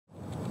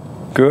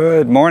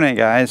Good morning,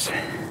 guys.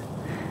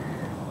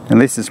 At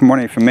least this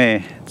morning for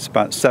me. It's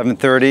about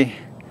 7:30.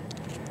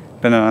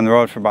 Been on the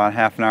road for about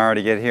half an hour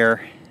to get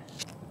here.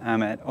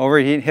 I'm at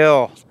Overheat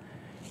Hill,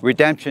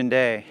 Redemption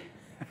Day.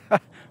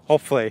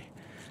 Hopefully.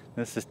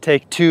 This is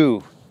take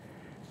 2.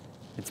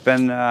 It's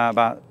been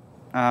about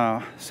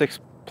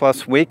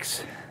 6+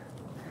 weeks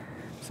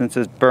since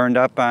it's burned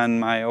up on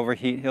my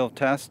Overheat Hill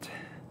test.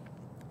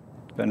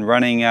 Been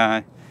running.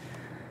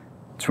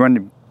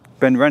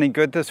 Been running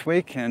good this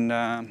week,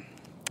 and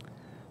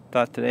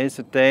thought today's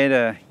the day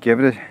to give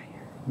it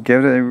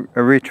a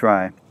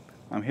retry.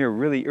 I'm here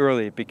really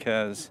early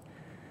because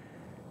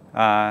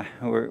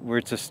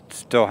we're just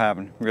still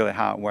having really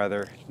hot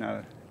weather, not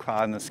a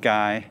cloud in the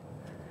sky.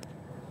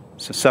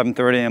 So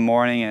 7:30 in the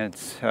morning, and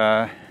it's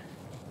I'd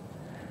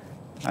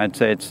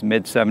say it's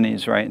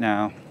mid-70s right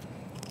now.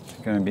 It's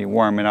going to be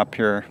warming up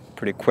here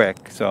pretty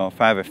quick. So if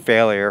I have a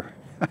failure,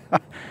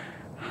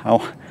 I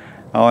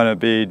want to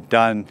be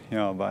done,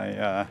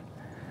 by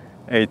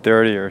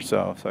 8:30 or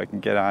so I can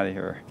get out of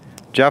here.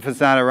 Jeff is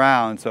not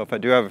around, so if I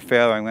do have a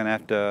failure, I'm going to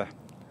have to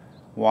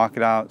walk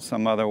it out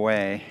some other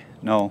way.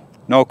 No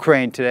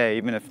crane today,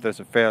 even if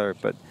there's a failure,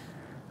 but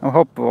I'm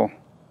hopeful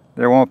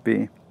there won't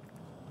be.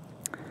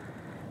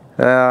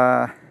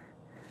 I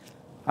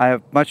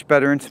have much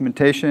better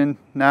instrumentation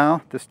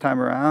now this time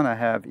around. I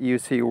have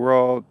EUC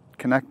World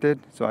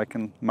connected, so I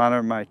can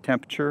monitor my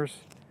temperatures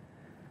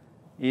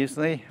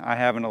easily. I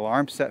have an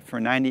alarm set for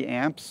 90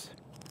 amps.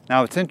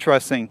 Now it's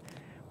interesting,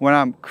 when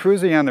I'm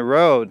cruising on the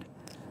road,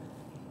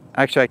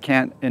 actually I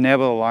can't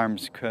enable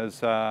alarms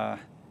because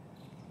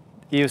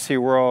EUC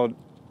World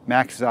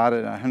maxes out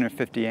at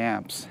 150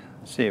 amps.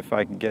 Let's see if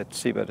I can get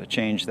SIBA to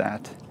change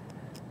that.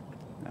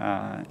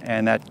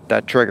 And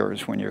that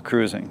triggers when you're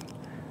cruising.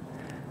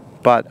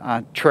 But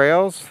on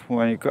trails,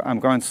 when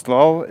I'm going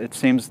slow, it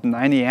seems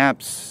 90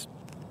 amps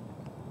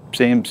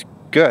seems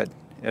good.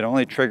 It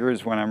only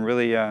triggers when I'm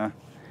really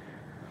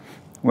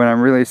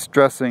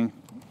stressing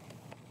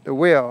the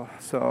wheel.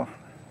 So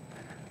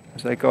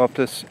as I go up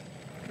this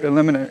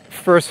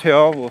first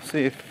hill, we'll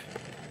see if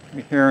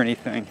we hear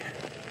anything.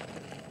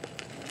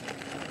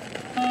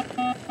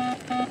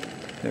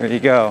 There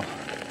you go.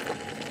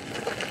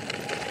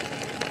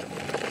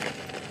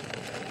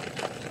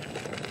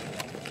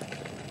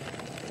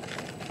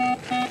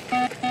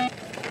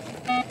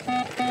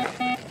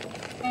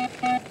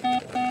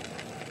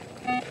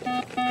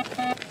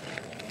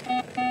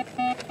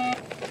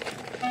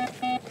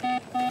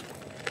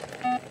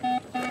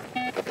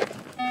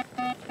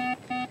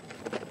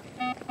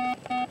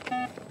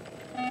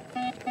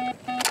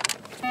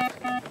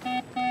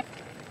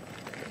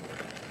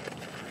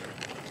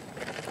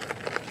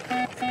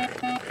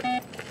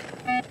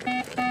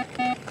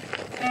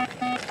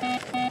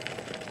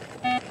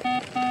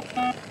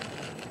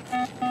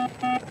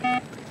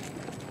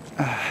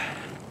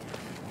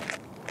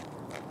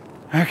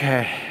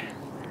 Okay,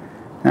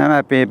 that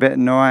might be a bit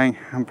annoying.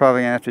 I'm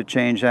probably gonna have to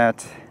change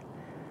that.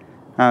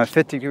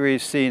 50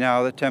 degrees C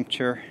now, the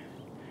temperature.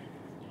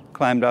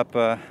 Climbed up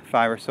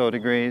 5 or so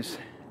degrees.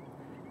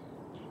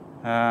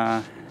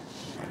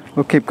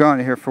 We'll keep going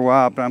here for a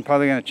while, but I'm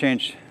probably gonna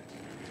change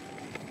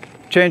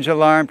the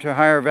alarm to a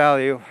higher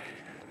value.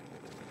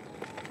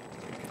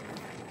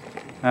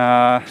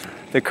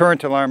 The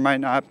current alarm might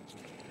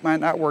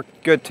not work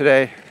good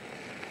today.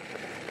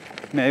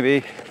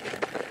 Maybe.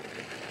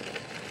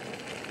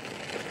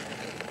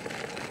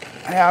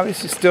 I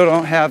obviously still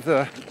don't have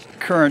the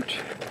current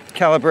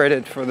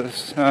calibrated for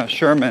this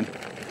Sherman.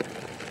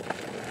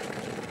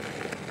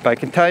 But I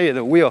can tell you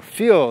the wheel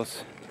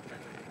feels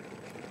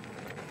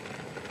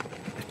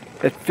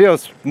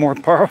more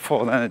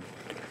powerful than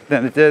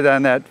it did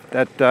on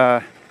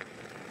that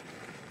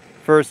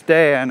first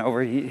day on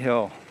Overheat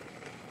Hill.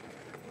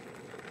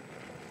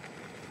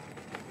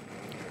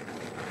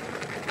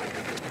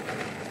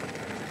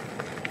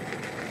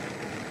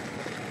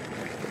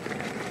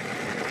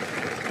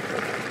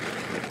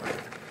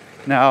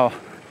 Now,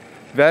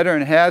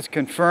 Veteran has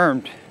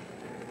confirmed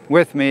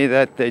with me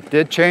that they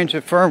did change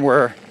the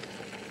firmware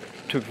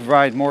to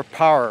provide more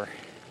power.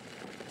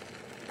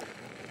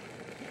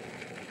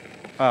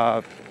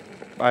 I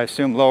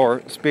assume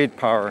lower speed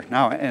power.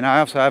 Now, and I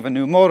also have a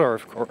new motor,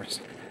 of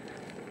course.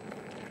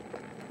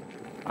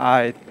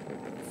 I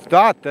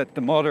thought that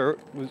the motor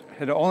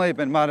had only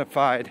been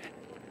modified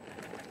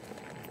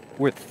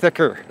with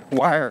thicker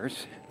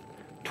wires,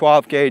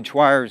 12 gauge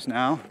wires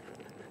now,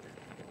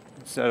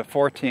 instead of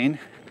 14.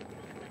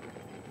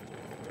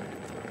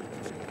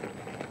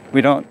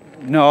 We don't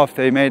know if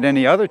they made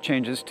any other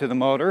changes to the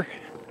motor.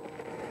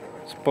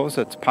 I suppose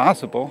it's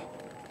possible.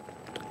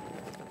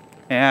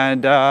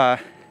 And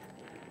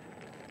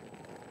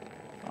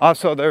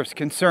also there's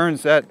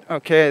concerns that,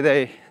 okay,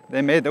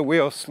 they made the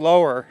wheel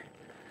slower.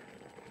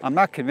 I'm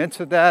not convinced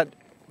of that.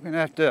 We're gonna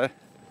have to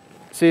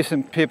see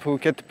some people who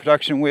get the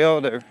production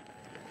wheel. They're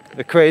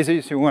the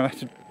crazies who want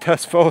to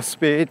test full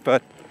speed,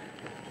 but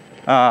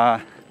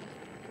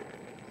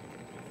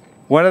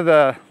one of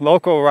the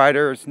local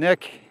riders,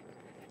 Nick,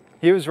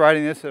 he was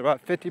riding this at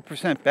about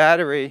 50%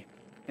 battery,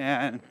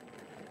 and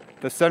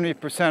the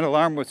 70%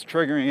 alarm was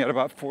triggering at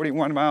about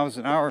 41 miles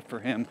an hour for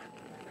him.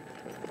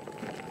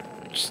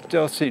 Which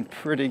still seemed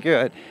pretty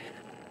good.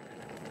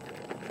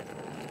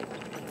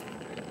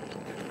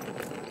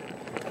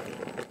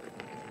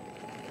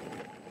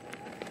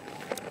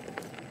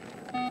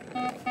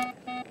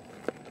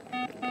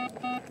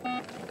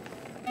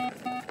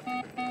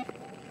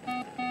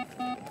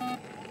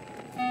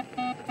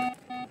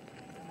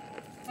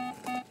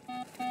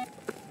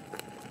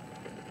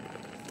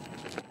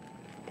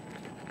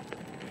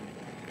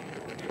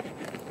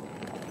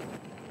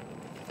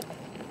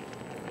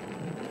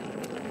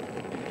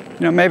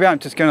 You know, maybe I'm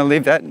just going to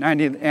leave that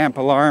 90 amp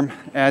alarm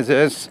as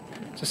is,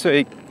 just so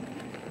you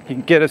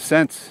can get a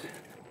sense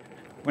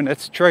when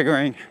it's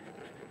triggering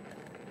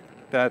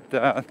that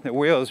the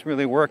wheel is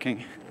really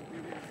working.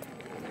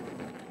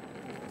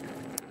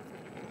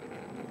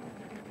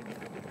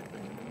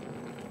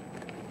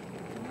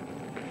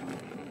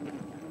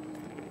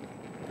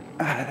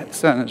 That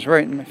sun is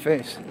right in my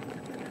face.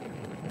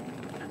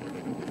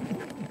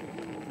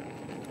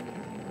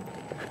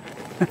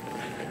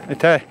 I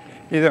tell you,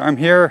 either I'm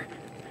here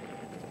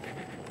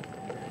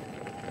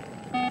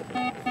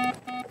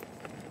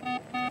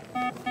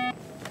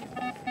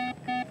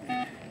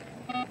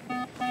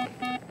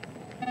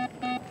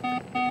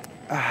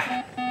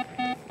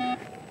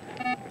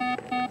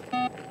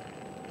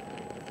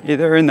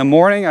either in the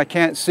morning I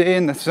can't see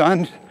in the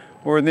sun,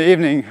 or in the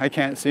evening I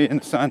can't see in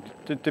the sun,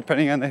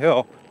 depending on the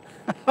hill.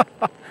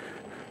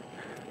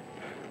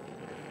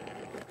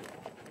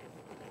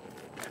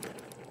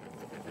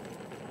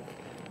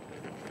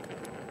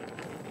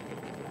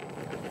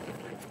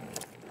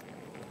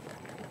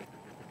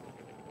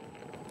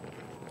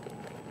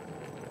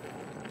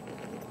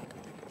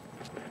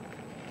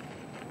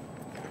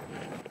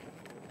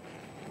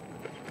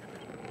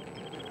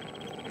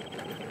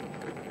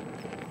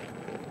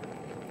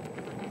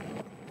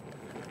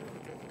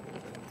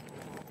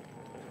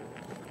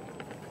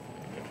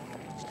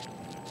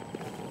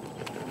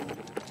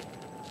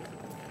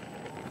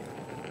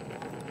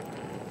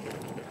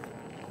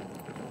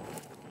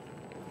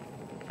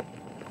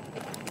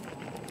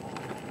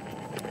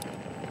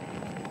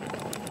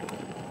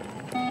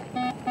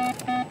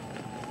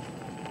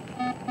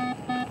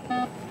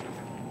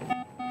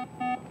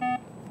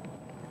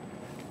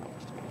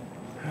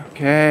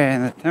 Okay,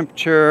 and the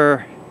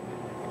temperature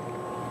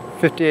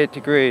 58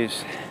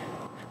 degrees.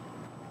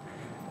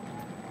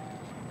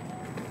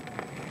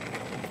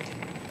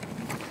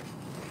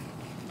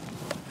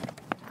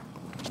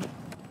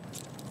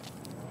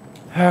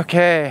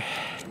 Okay.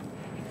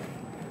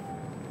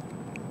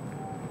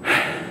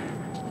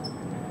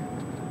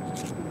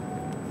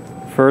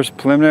 First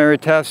preliminary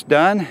test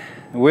done.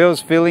 The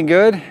wheel's feeling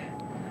good.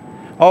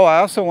 Oh, I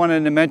also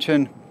wanted to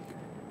mention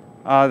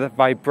the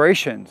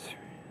vibrations.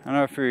 I don't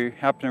know if you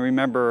happen to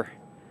remember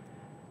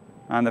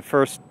on the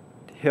first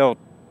hill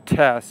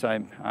test,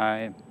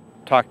 I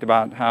talked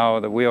about how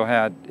the wheel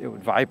it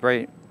would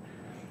vibrate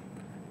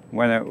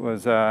when it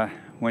was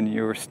when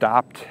you were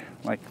stopped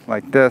like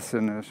this,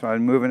 and so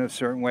I'd move in a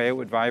certain way, it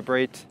would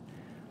vibrate.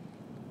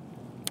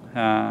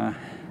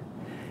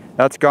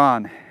 That's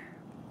gone,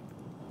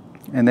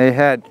 and they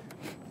had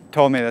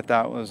told me that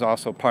that was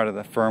also part of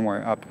the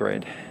firmware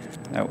upgrade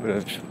that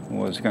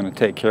was going to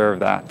take care of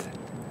that.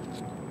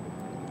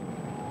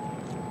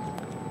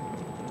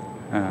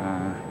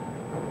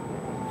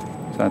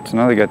 So that's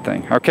another good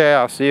thing. Okay,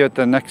 I'll see you at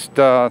the next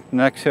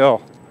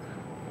hill.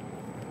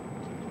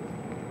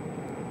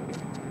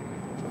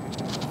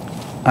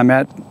 I'm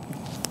at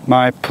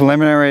my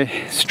preliminary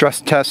stress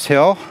test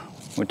hill,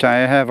 which I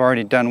have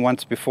already done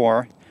once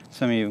before.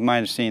 Some of you might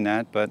have seen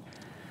that, but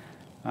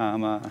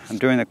I'm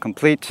doing a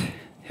complete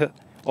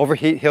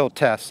overheat hill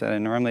test that I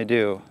normally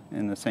do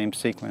in the same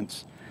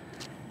sequence.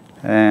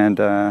 And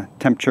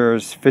temperature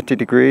is 50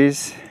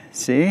 degrees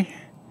C.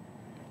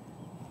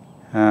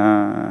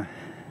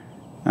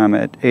 I'm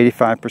at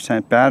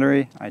 85%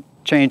 battery. I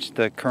changed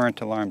the current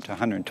alarm to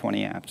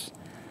 120 amps.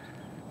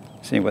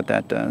 See what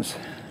that does.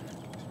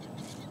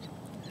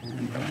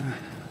 And,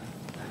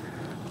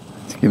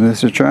 let's give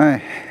this a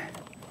try.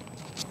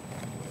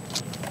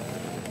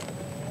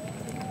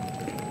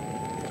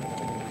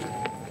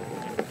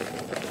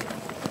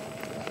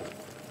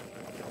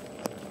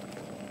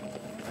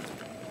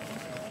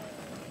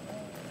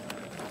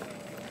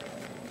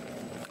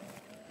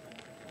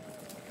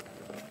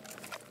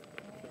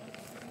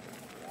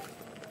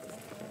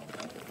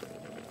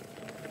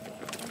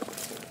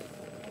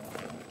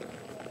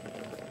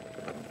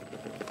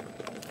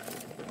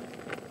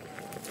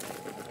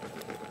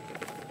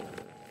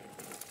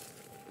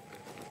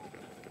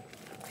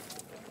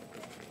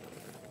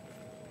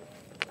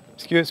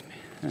 Excuse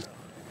me.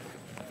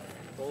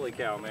 Holy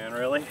cow, man,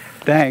 really?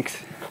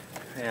 Thanks.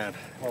 Man,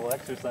 a little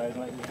exercise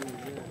might be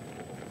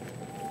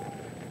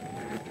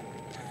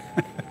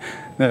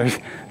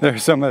good.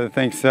 There's some of the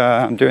things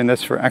I'm doing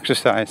this for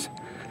exercise,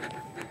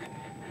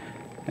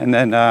 and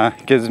then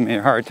gives me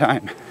a hard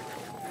time.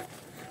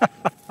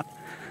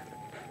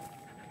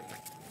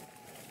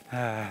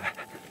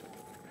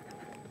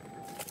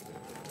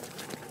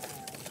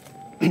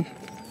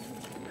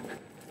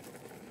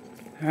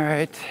 All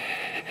right.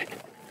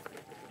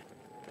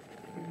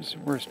 Here's the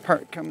worst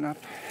part coming up.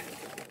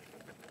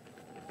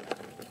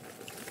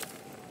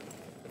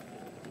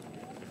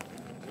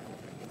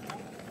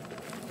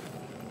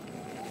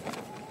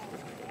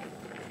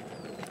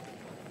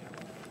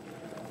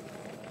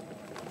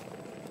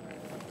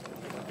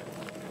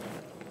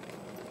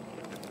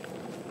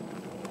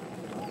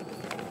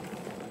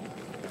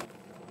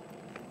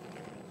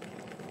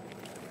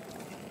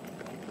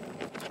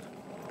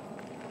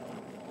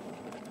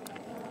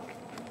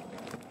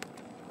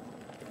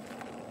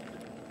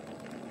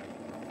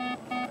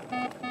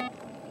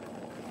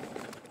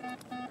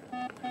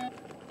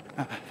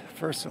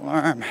 First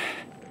alarm.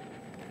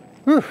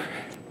 Whew.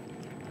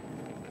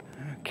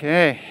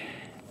 Okay.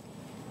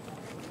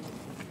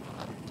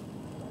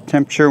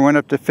 Temperature went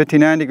up to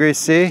 59 degrees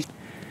C.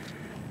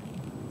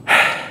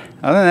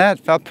 Other than that,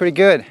 it felt pretty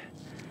good.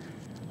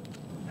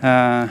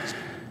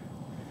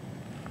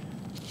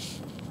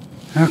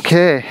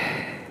 Okay.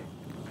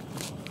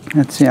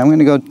 Let's see, I'm going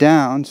to go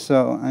down,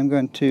 so I'm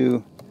going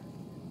to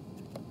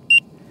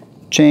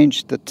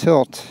change the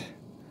tilt.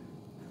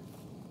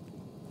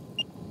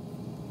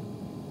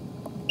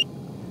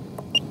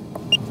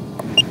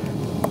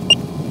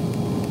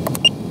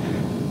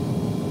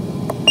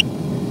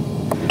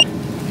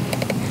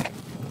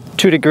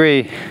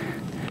 Two-degree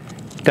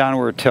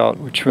downward tilt,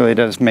 which really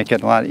does make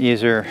it a lot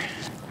easier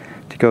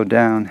to go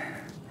down.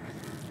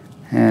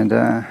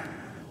 And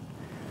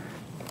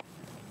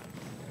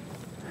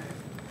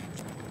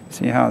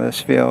see how this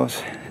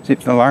feels. See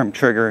if the alarm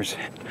triggers.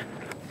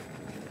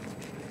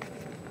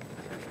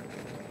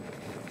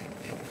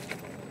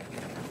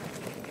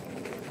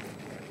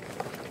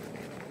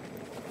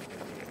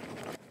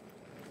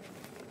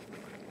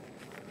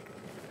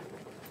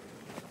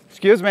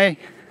 Excuse me.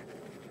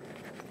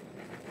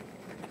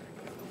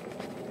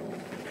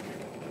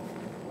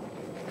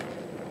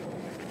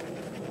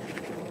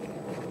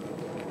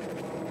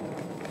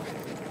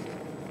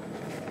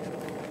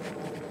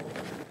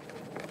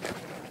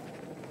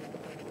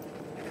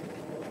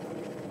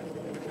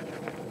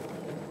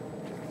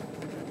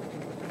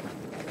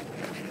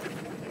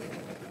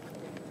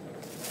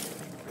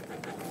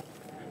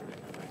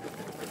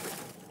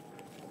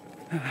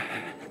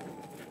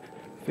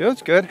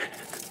 Feels good.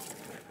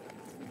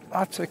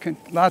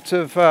 Lots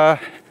of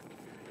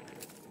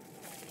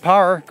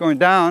power going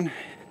down,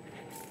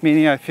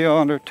 meaning I feel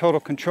under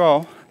total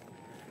control.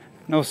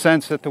 No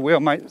sense that the wheel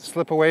might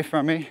slip away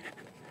from me.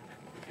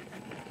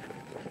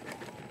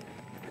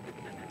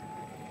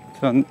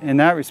 So in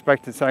that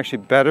respect, it's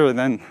actually better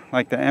than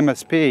like the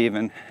MSP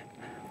even.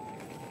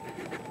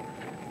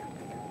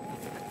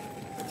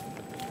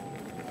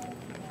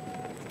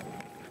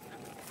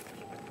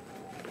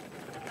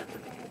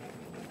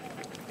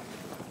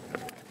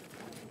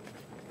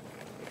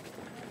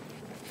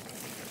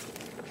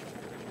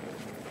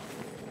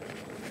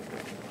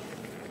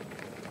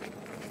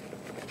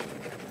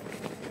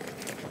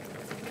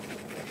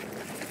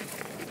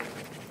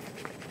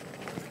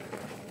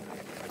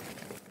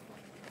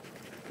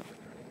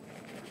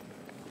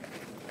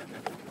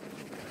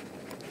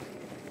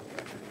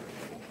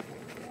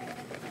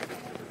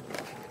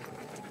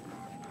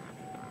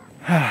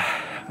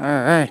 All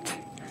right.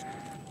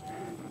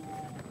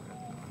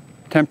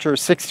 Temperature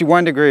is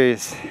 61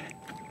 degrees.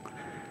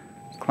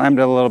 Climbed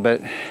it a little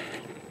bit.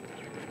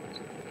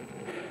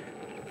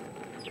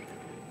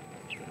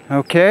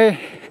 Okay.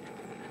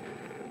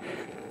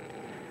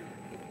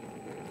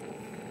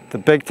 The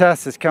big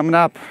test is coming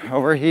up,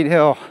 Overheat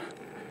Hill.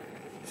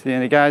 See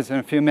you guys in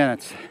a few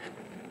minutes.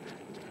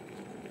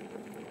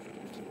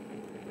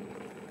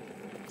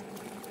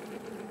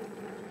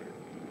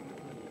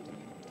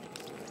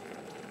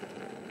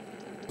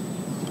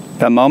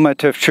 The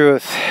moment of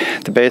truth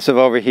at the base of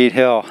Overheat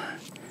Hill.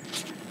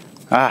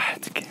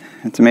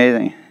 It's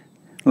amazing.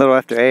 A little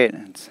after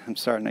 8, I'm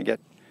starting to get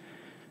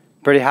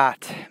pretty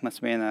hot.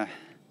 Must be in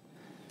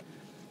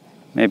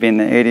maybe in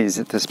the 80s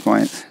at this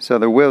point. So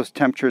the wheel's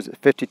temperature is at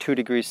 52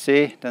 degrees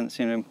C. Doesn't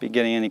seem to be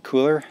getting any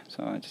cooler.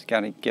 So I just got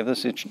to give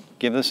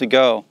this a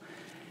go.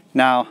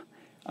 Now,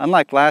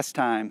 unlike last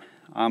time,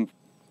 I'm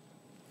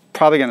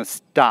probably going to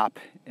stop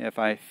if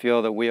I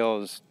feel the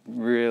wheel is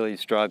really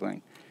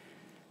struggling.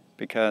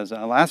 Because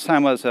last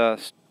time was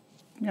it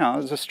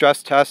was a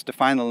stress test to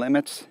find the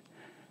limits.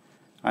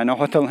 I know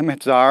what the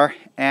limits are,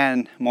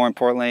 and more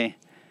importantly,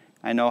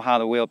 I know how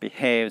the wheel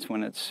behaves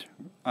when it's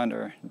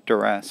under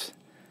duress.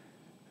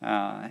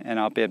 And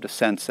I'll be able to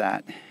sense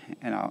that,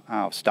 and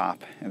I'll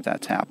stop if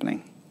that's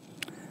happening.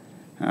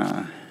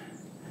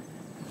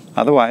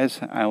 Otherwise,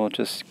 I will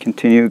just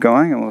continue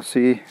going, and we'll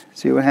see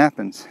what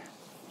happens.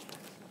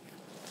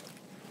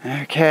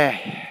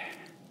 Okay.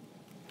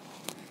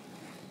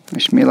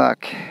 Wish me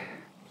luck.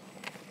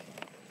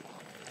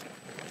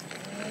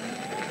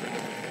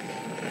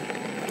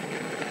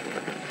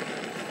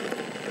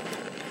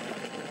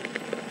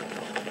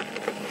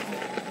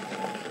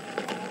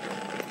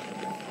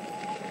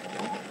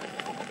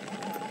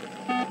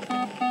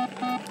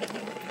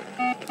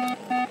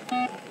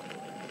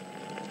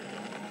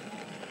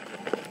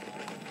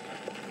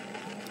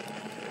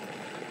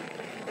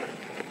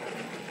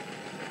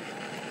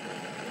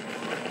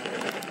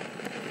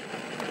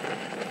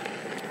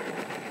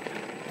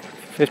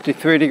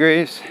 53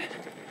 degrees.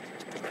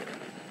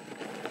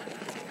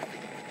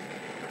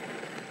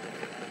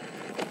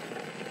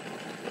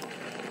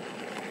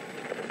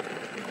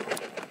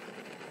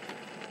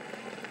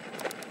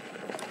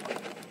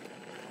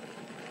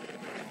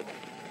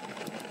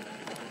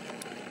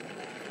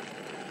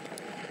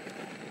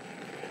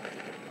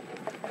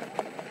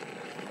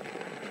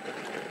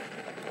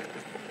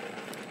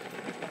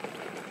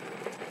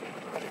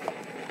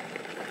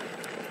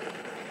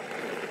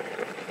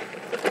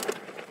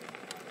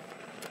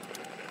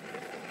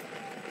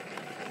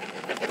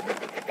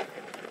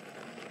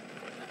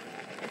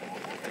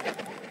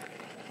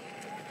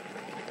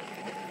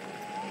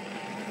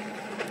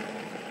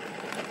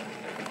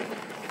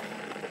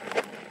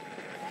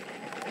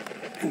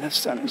 And the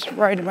sun is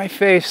right in my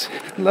face.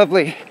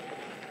 Lovely.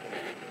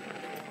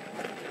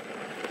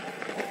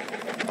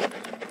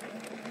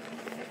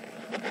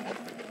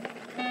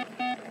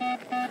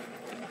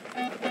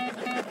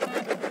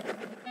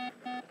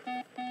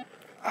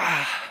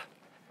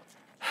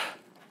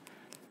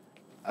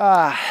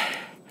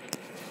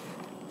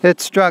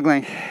 It's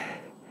struggling.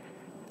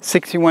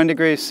 61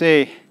 degrees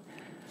C.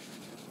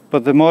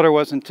 But the motor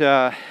wasn't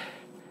it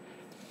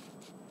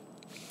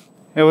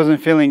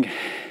wasn't feeling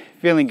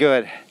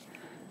good.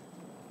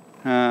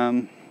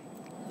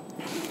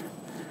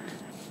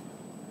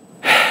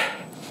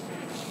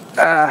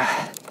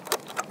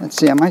 Let's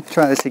see, I might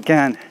try this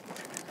again.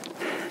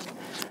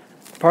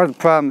 Part of the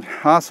problem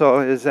also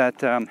is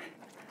that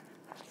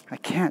I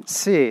can't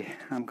see.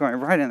 I'm going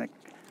right in the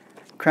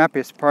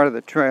crappiest part of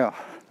the trail.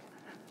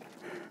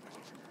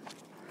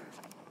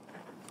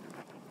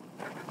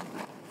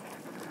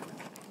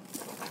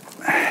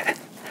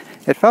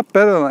 It felt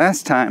better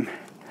last time,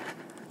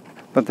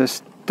 but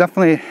there's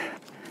definitely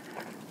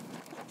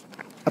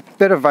a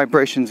bit of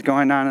vibrations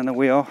going on in the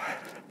wheel.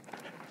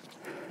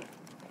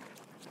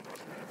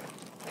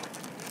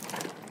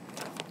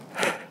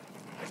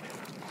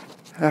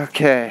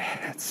 Okay,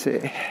 let's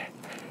see.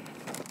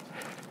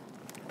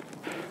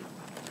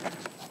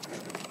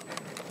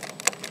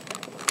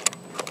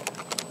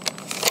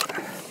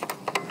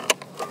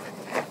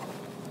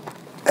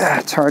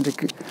 It's hard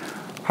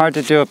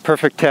to do a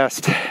perfect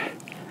test.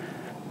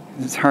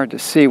 It's hard to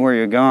see where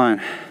you're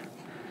going.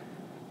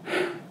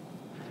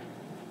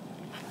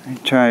 Let me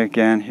try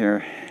again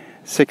here.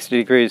 60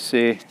 degrees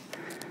C.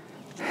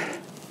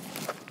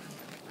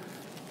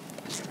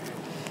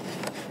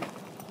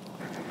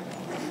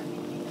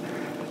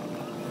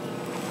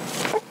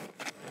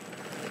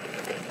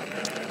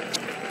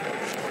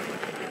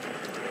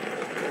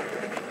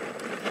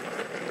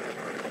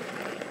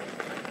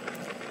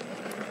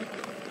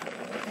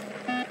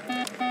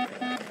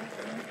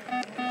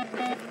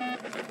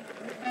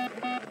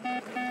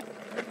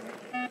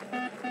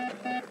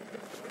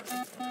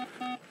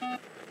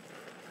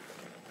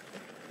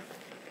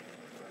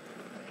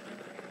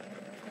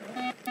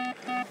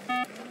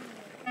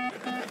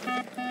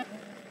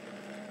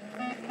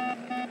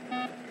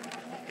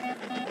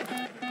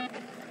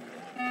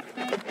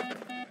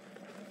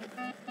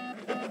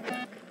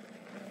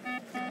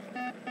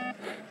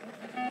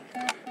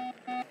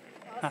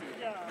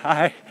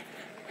 Hi.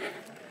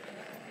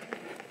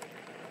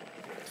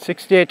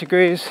 68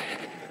 degrees.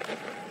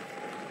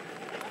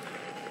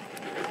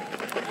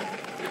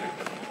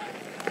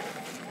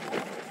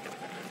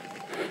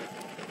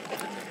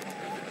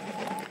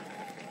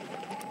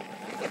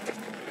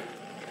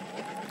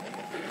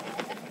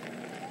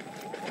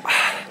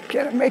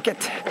 Gotta make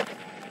it.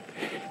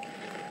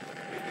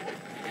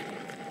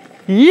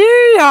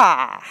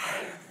 Yeah!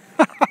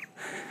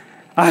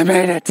 I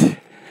made it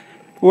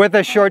with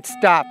a short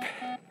stop.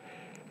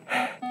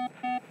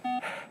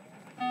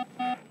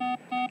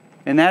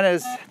 And that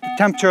is the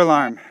temperature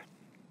alarm.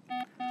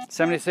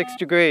 76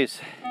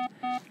 degrees.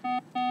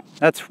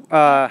 That's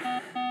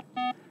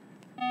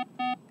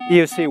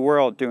EUC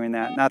World doing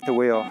that, not the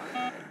wheel.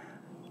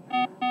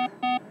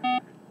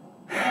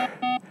 As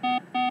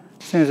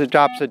soon as it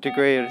drops a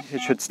degree,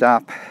 it should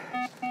stop.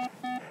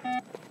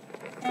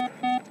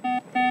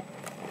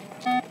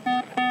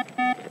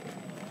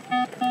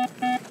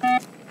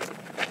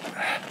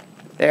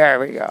 There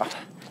we go.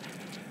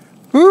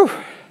 Whew.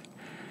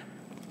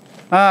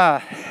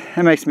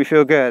 That makes me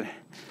feel good.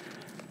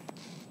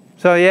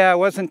 So yeah, it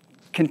wasn't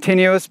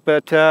continuous,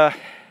 but I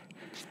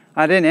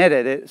didn't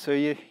edit it, so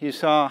you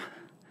saw.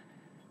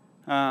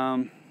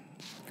 I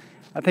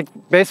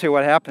think basically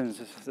what happens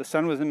is the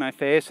sun was in my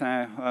face, and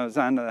I was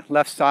on the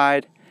left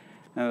side,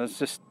 and it was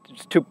just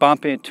too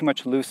bumpy and too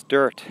much loose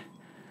dirt.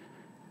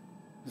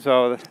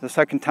 So the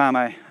second time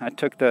I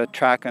took the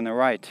track on the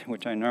right,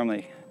 which I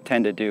normally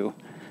tend to do,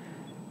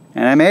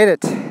 and I made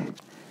it.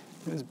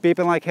 It was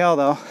beeping like hell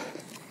though.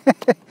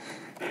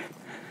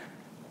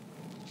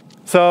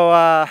 So,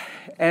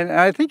 and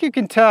I think you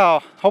can tell,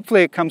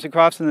 hopefully it comes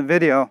across in the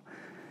video,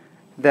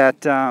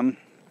 that the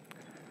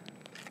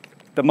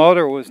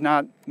motor was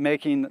not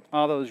making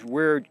all those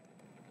weird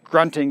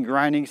grunting,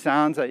 grinding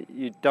sounds that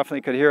you definitely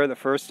could hear the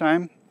first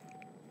time.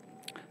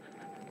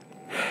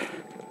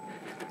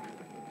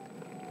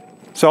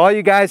 So all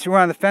you guys who are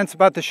on the fence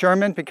about the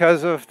Sherman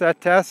because of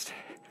that test,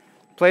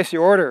 place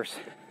your orders.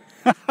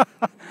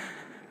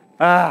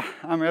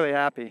 I'm really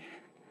happy.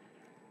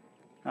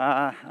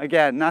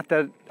 Again, not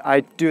that I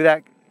do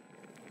that.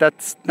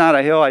 That's not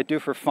a hill I do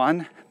for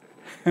fun,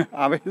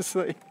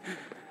 obviously.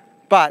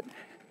 But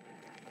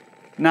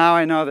now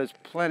I know there's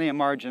plenty of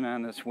margin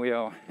on this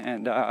wheel,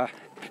 and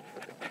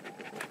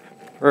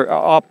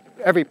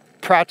every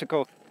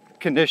practical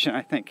condition,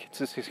 I think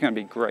it's going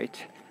to be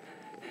great.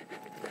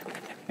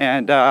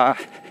 And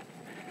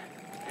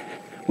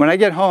when I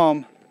get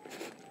home,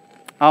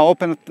 I'll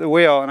open up the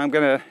wheel and I'm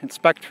going to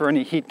inspect for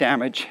any heat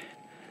damage.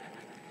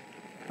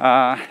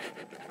 So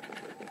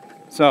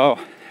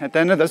at the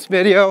end of this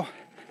video,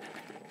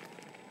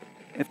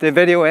 if the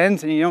video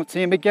ends and you don't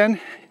see me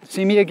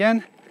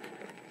again,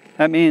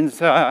 that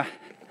means I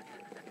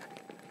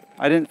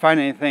didn't find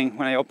anything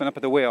when I open up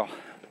the wheel.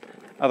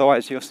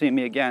 Otherwise, you'll see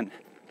me again.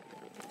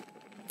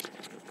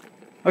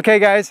 Okay,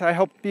 guys, I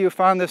hope you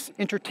found this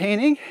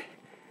entertaining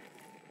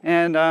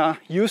and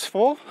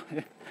useful,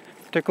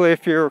 particularly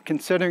if you're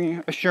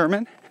considering a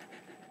Sherman.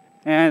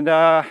 And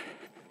I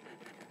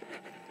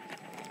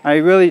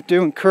really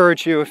do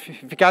encourage you, if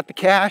you got the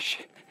cash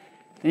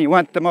and you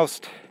want the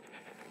most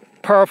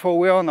powerful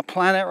wheel on the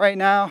planet right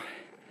now,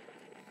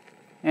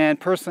 and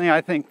personally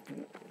I think,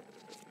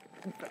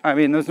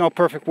 there's no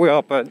perfect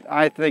wheel, but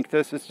I think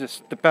this is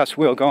just the best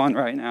wheel going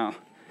right now.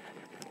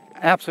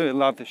 Absolutely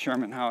love the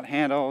Sherman, how it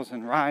handles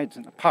and rides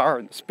and the power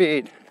and the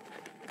speed.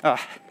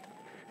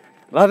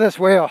 Love this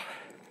wheel.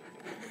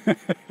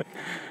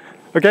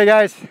 Okay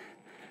guys,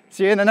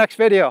 see you in the next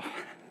video.